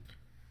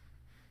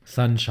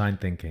Sunshine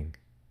thinking.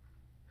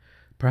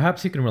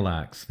 Perhaps you can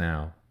relax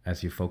now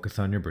as you focus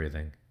on your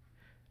breathing.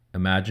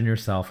 Imagine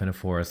yourself in a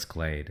forest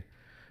glade,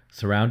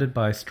 surrounded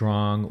by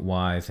strong,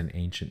 wise, and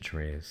ancient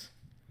trees.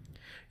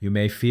 You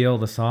may feel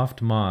the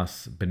soft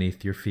moss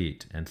beneath your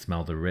feet and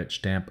smell the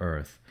rich, damp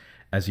earth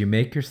as you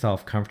make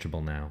yourself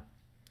comfortable now.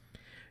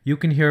 You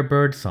can hear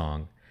bird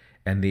song,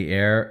 and the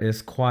air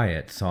is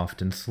quiet,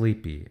 soft, and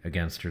sleepy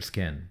against your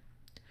skin.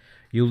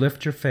 You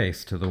lift your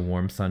face to the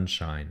warm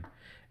sunshine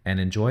and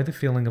enjoy the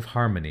feeling of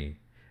harmony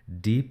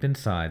deep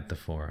inside the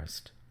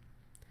forest.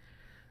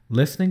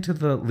 Listening to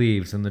the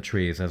leaves in the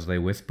trees as they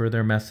whisper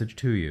their message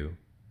to you,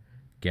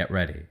 get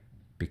ready,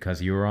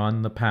 because you are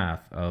on the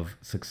path of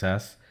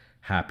success,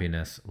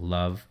 happiness,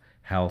 love,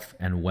 health,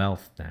 and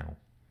wealth now.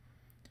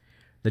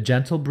 The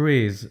gentle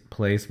breeze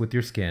plays with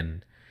your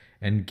skin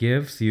and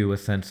gives you a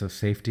sense of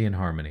safety and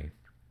harmony,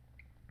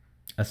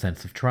 a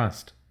sense of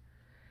trust.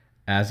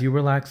 As you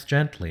relax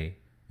gently,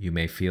 you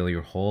may feel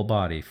your whole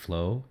body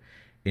flow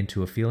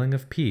into a feeling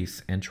of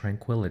peace and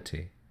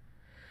tranquility,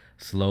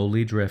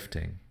 slowly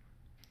drifting.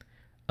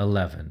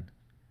 11,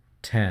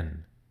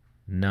 10,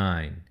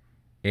 9,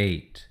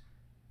 8,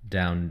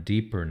 down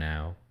deeper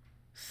now.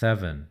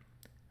 7,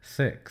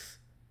 6,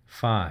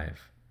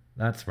 5,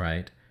 that's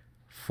right,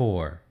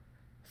 4,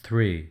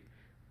 3,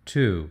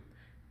 2,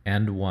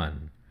 and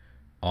 1,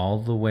 all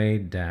the way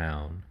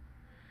down,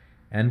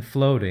 and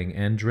floating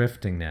and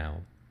drifting now,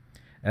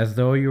 as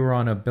though you were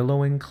on a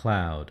billowing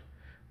cloud,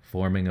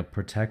 forming a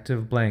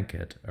protective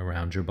blanket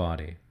around your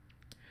body.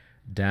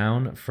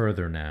 Down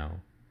further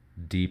now,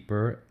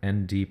 deeper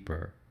and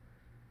deeper,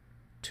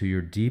 to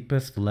your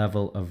deepest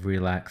level of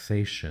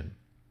relaxation,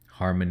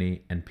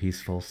 harmony, and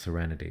peaceful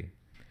serenity.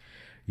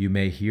 You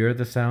may hear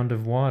the sound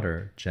of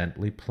water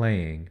gently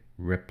playing,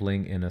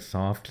 rippling in a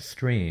soft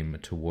stream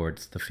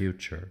towards the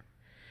future.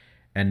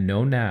 And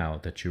know now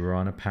that you are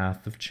on a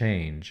path of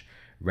change,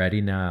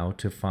 ready now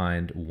to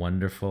find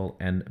wonderful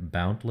and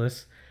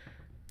boundless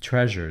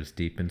treasures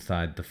deep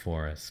inside the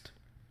forest.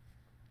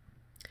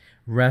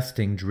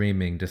 Resting,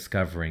 dreaming,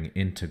 discovering,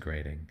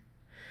 integrating.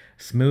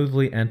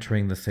 Smoothly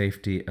entering the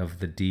safety of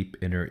the deep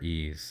inner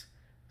ease,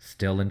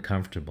 still and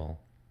comfortable.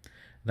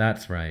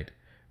 That's right.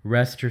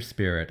 Rest your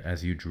spirit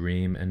as you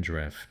dream and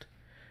drift.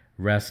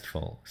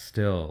 Restful,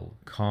 still,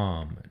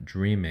 calm,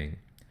 dreaming,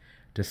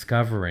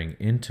 discovering,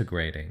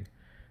 integrating.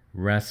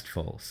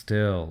 Restful,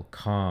 still,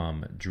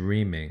 calm,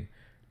 dreaming,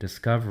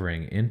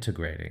 discovering,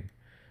 integrating.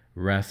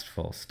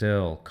 Restful,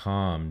 still,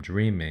 calm,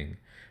 dreaming,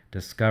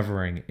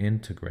 discovering,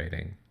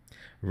 integrating.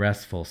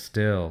 Restful,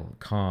 still,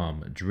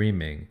 calm,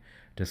 dreaming,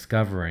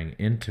 discovering,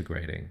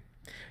 integrating.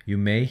 You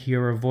may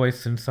hear a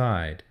voice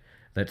inside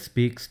that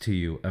speaks to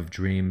you of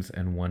dreams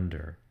and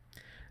wonder.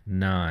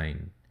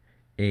 9,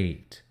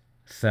 8,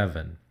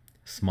 7,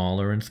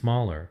 smaller and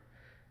smaller.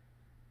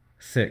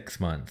 6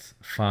 months,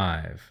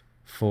 5,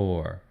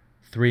 4,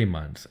 3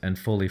 months, and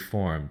fully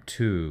formed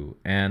 2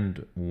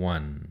 and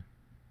 1.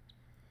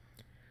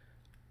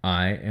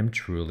 I am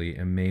truly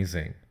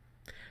amazing.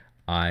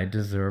 I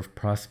deserve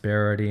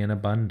prosperity and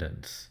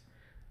abundance.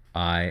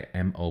 I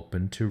am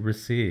open to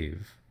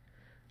receive.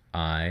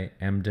 I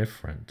am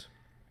different.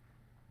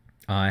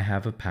 I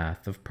have a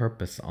path of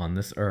purpose on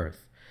this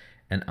earth,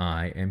 and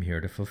I am here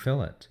to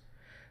fulfill it.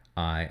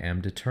 I am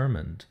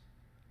determined.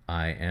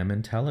 I am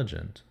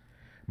intelligent.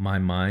 My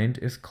mind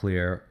is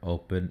clear,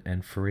 open,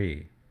 and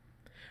free.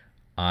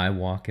 I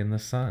walk in the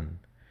sun.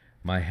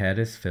 My head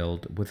is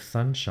filled with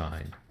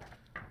sunshine.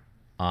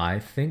 I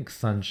think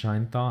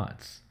sunshine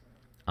thoughts.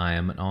 I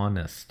am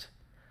honest.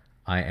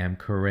 I am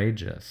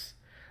courageous.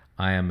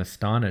 I am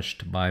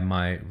astonished by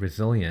my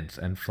resilience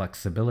and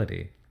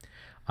flexibility.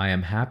 I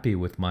am happy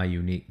with my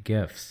unique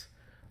gifts.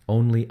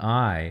 Only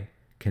I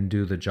can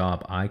do the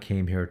job I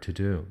came here to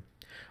do.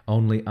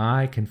 Only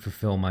I can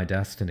fulfill my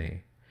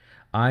destiny.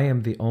 I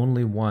am the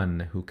only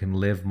one who can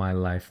live my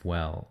life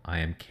well. I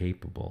am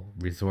capable,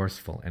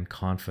 resourceful, and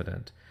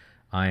confident.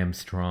 I am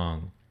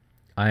strong.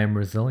 I am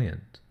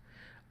resilient.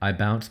 I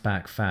bounce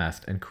back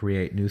fast and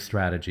create new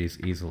strategies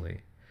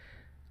easily.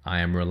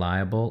 I am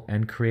reliable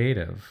and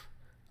creative.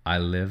 I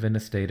live in a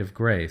state of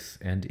grace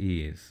and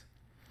ease.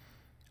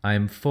 I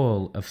am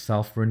full of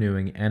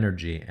self-renewing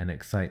energy and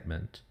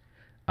excitement.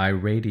 I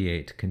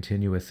radiate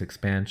continuous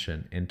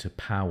expansion into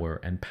power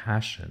and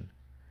passion.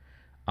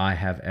 I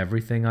have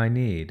everything I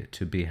need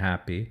to be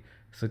happy,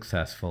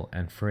 successful,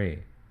 and free.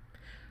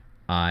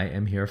 I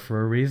am here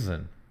for a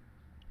reason,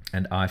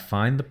 and I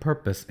find the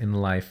purpose in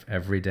life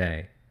every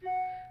day.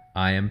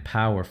 I am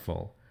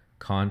powerful,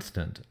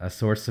 constant, a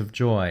source of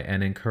joy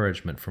and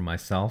encouragement for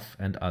myself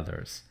and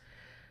others.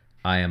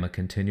 I am a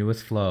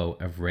continuous flow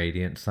of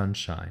radiant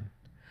sunshine.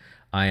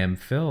 I am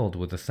filled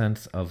with a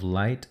sense of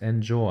light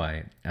and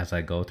joy as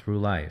I go through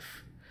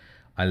life.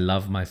 I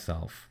love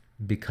myself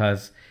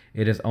because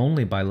it is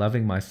only by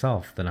loving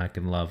myself that I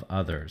can love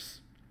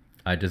others.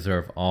 I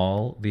deserve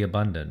all the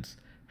abundance,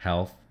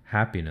 health,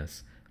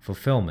 happiness,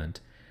 fulfillment,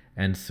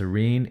 and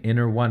serene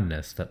inner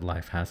oneness that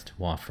life has to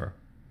offer.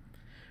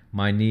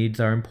 My needs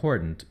are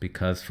important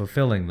because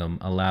fulfilling them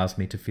allows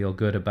me to feel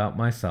good about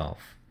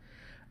myself.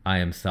 I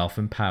am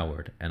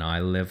self-empowered and I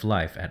live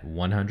life at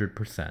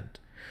 100%.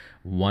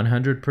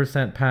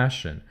 100%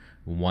 passion,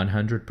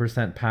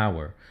 100%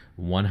 power,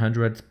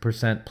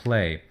 100%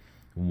 play,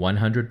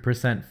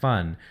 100%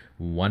 fun,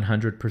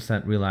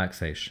 100%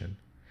 relaxation.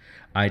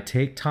 I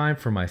take time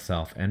for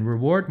myself and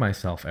reward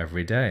myself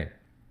every day.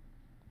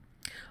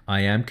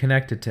 I am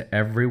connected to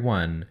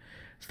everyone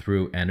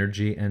through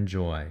energy and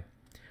joy.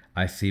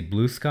 I see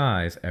blue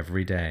skies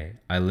every day.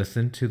 I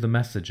listen to the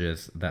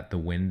messages that the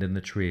wind and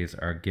the trees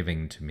are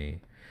giving to me.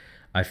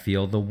 I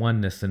feel the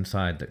oneness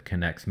inside that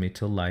connects me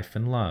to life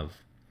and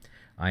love.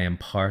 I am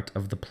part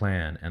of the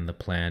plan, and the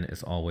plan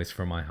is always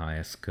for my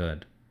highest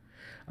good.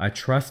 I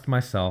trust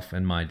myself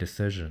and my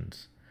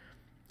decisions.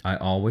 I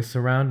always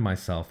surround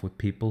myself with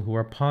people who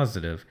are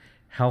positive,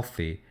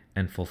 healthy,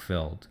 and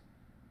fulfilled.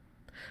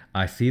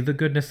 I see the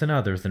goodness in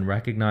others and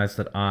recognize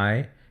that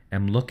I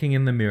am looking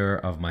in the mirror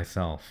of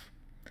myself.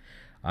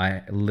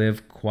 I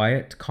live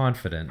quiet,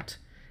 confident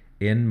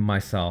in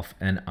myself,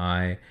 and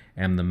I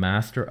am the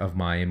master of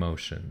my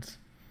emotions.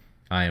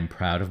 I am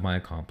proud of my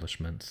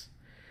accomplishments.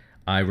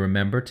 I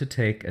remember to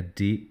take a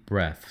deep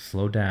breath,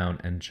 slow down,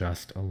 and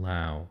just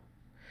allow.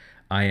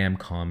 I am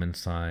calm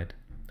inside.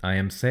 I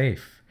am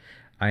safe.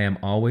 I am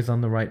always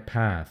on the right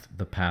path,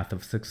 the path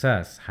of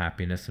success,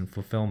 happiness, and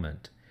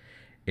fulfillment.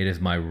 It is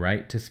my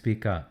right to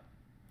speak up.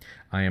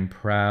 I am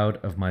proud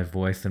of my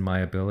voice and my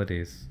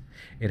abilities.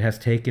 It has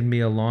taken me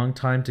a long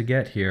time to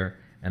get here,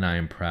 and I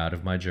am proud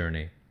of my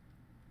journey.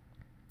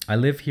 I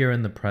live here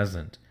in the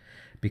present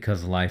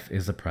because life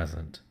is a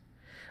present.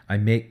 I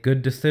make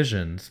good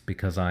decisions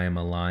because I am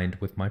aligned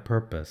with my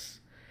purpose.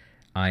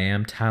 I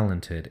am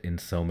talented in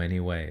so many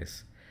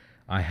ways.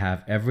 I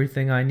have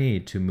everything I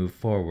need to move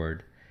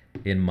forward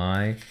in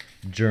my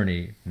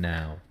journey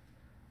now.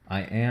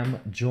 I am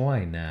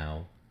joy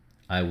now.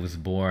 I was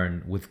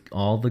born with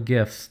all the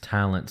gifts,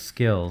 talents,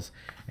 skills,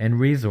 and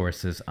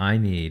resources I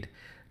need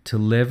to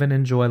live and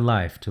enjoy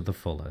life to the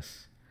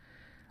fullest.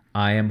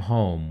 I am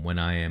home when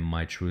I am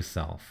my true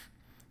self.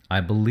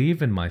 I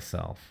believe in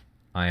myself.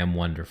 I am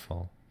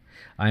wonderful.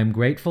 I am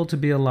grateful to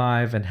be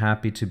alive and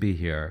happy to be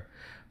here,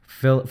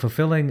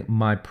 fulfilling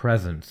my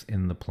presence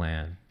in the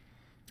plan.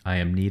 I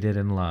am needed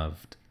and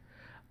loved.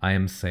 I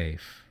am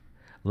safe.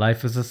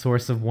 Life is a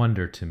source of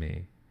wonder to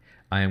me.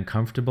 I am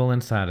comfortable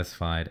and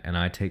satisfied, and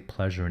I take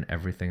pleasure in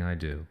everything I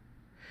do.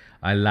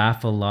 I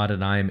laugh a lot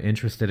and I am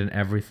interested in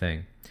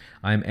everything.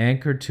 I am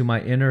anchored to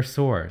my inner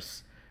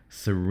source.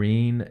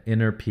 Serene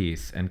inner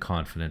peace and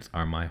confidence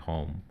are my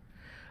home.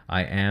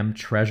 I am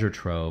treasure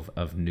trove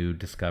of new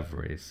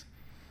discoveries.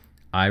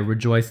 I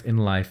rejoice in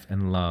life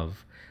and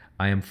love.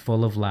 I am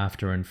full of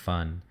laughter and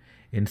fun.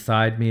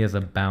 Inside me is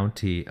a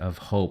bounty of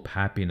hope,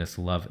 happiness,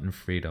 love, and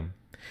freedom.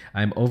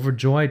 I am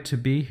overjoyed to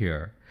be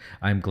here.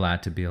 I am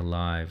glad to be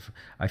alive.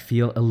 I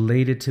feel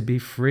elated to be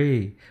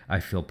free. I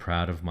feel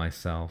proud of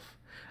myself.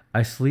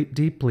 I sleep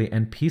deeply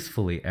and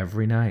peacefully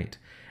every night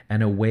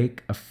and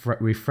awake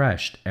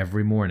refreshed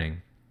every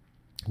morning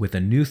with a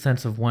new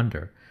sense of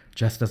wonder,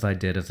 just as I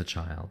did as a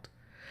child.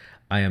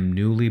 I am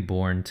newly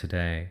born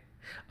today.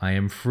 I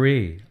am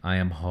free. I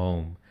am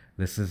home.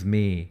 This is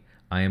me.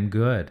 I am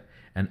good.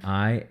 And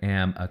I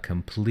am a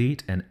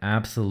complete and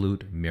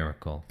absolute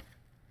miracle.